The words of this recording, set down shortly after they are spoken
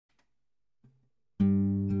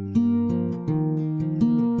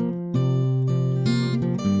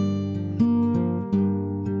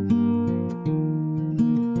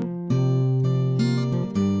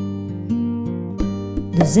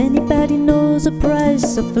Does anybody know the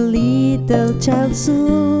price of a little child's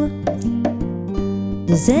soul?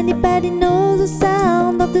 Does anybody know the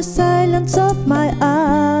sound of the silence of my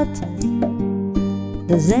heart?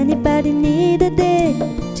 Does anybody need a day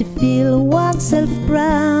to feel oneself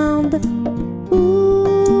proud?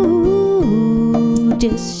 Ooh,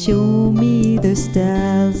 just show me the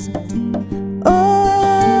stars.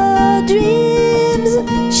 Oh, dreams,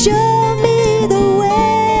 show me the way.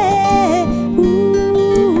 Ooh,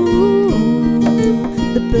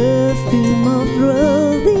 the perfume of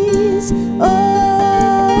roses.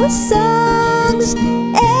 Oh, songs,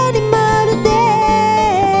 any other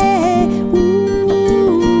day.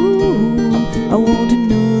 Ooh, I want to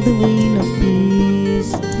know the wind of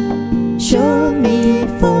peace. Show me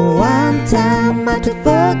for one time how to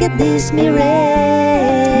forget this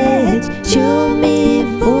mirage. Show me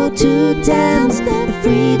for two times the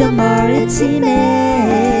freedom or its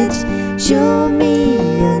image. Show me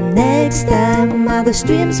next time how the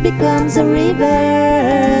streams becomes the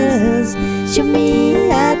rivers. Show me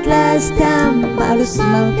at last time how the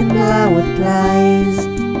smoke and flower lies.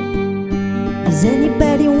 Is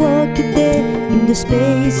anybody walking there in the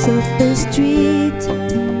space of the street,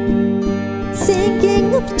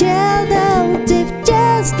 thinking of childhood they've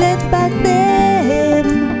just let back them?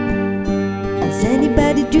 Does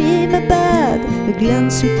anybody dream about a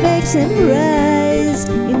glance which makes them rise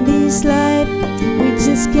in this life which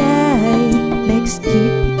the sky makes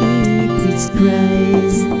keep its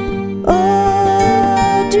cries?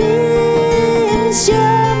 Oh, dreams,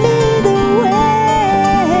 show me the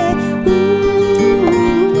way. Ooh,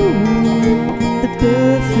 the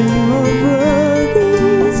perfume of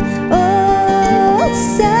roses. Oh,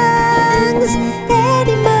 songs,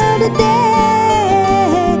 any other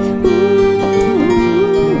day. Ooh,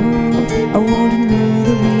 I want to know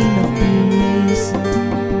the wind of peace.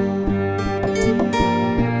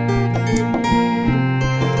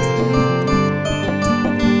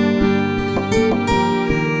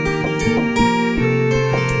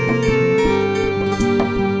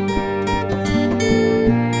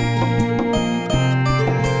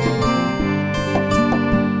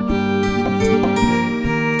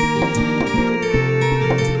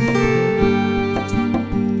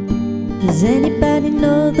 Does anybody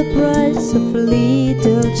know the price of a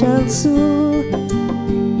little child's soul?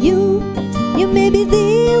 You may be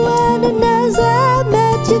the one who knows how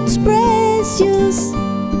much it's precious.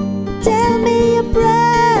 Tell me your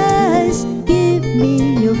price, give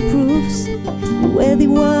me your proofs. You were the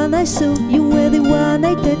one I saw, you were the one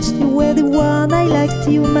I touched, you were the one I liked,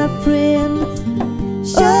 you my friend.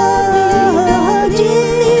 Show me the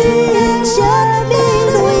dream, show me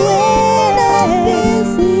the wind of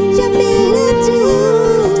peace. Show me the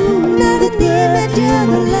truth, not the image of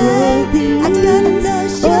a lie. I gotta know,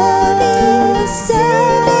 show me the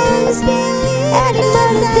signs, and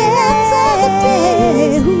another dance of the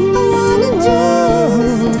face. I wanna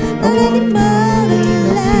choose, not any money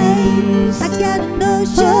lies. I gotta know,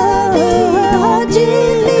 show me the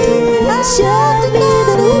dream, show me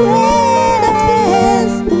the wind of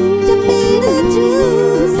peace. Show me the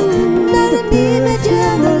truth, not the image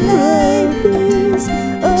of a lie.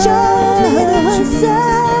 Show me the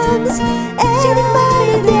songs,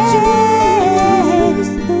 anybody days.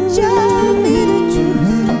 Show me the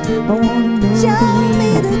truth, I wanna know. Show me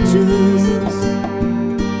the truth.